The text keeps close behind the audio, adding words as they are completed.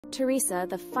Teresa,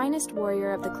 the finest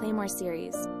warrior of the Claymore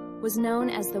series, was known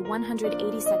as the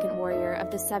 182nd warrior of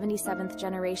the 77th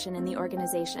generation in the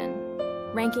organization,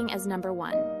 ranking as number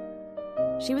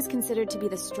 1. She was considered to be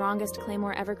the strongest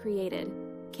Claymore ever created,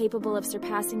 capable of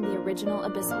surpassing the original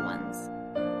Abyssal Ones.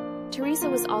 Teresa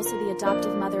was also the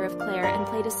adoptive mother of Clare and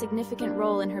played a significant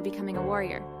role in her becoming a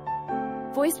warrior.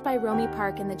 Voiced by Romi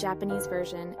Park in the Japanese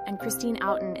version and Christine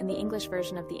Auten in the English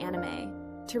version of the anime,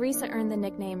 Teresa earned the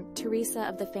nickname Teresa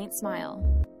of the Faint Smile.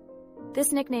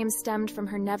 This nickname stemmed from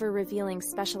her never-revealing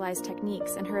specialized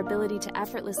techniques and her ability to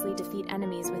effortlessly defeat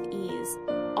enemies with ease,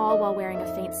 all while wearing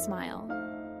a faint smile.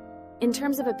 In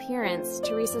terms of appearance,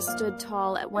 Teresa stood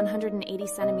tall at 180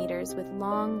 centimeters with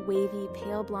long, wavy,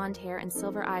 pale blonde hair and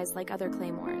silver eyes like other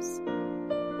Claymores.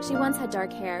 She once had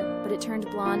dark hair, but it turned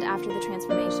blonde after the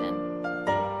transformation.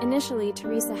 Initially,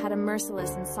 Teresa had a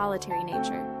merciless and solitary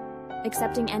nature,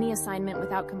 accepting any assignment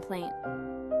without complaint.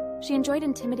 She enjoyed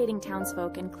intimidating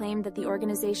townsfolk and claimed that the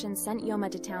organization sent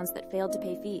Yoma to towns that failed to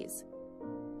pay fees.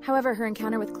 However, her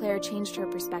encounter with Clare changed her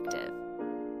perspective.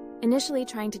 Initially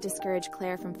trying to discourage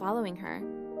Clare from following her,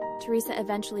 Teresa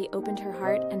eventually opened her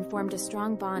heart and formed a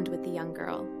strong bond with the young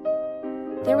girl.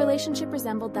 Their relationship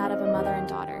resembled that of a mother and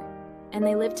daughter, and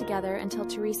they lived together until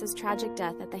Teresa's tragic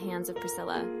death at the hands of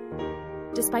Priscilla.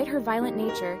 Despite her violent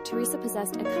nature, Teresa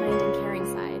possessed a kind and caring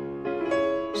side.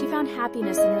 She found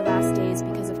happiness in her last days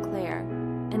because of Clare,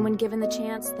 and when given the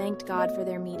chance, thanked God for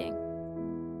their meeting.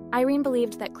 Irene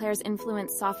believed that Clare's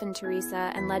influence softened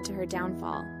Teresa and led to her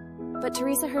downfall, but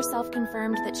Teresa herself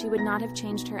confirmed that she would not have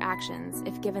changed her actions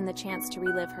if given the chance to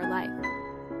relive her life.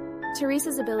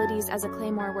 Teresa's abilities as a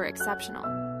Claymore were exceptional.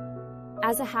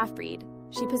 As a half-breed,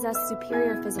 she possessed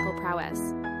superior physical prowess,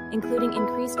 including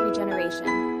increased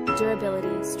regeneration,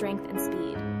 durability, strength, and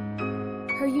speed.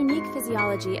 Her unique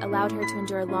physiology allowed her to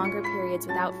endure longer periods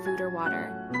without food or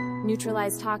water,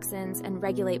 neutralize toxins, and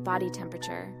regulate body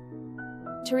temperature.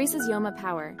 Teresa's Yoma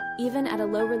power, even at a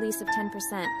low release of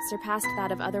 10%, surpassed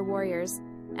that of other warriors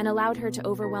and allowed her to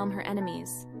overwhelm her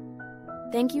enemies.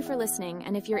 Thank you for listening,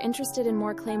 and if you're interested in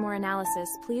more Claymore analysis,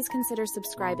 please consider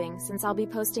subscribing since I'll be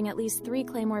posting at least 3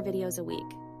 Claymore videos a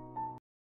week.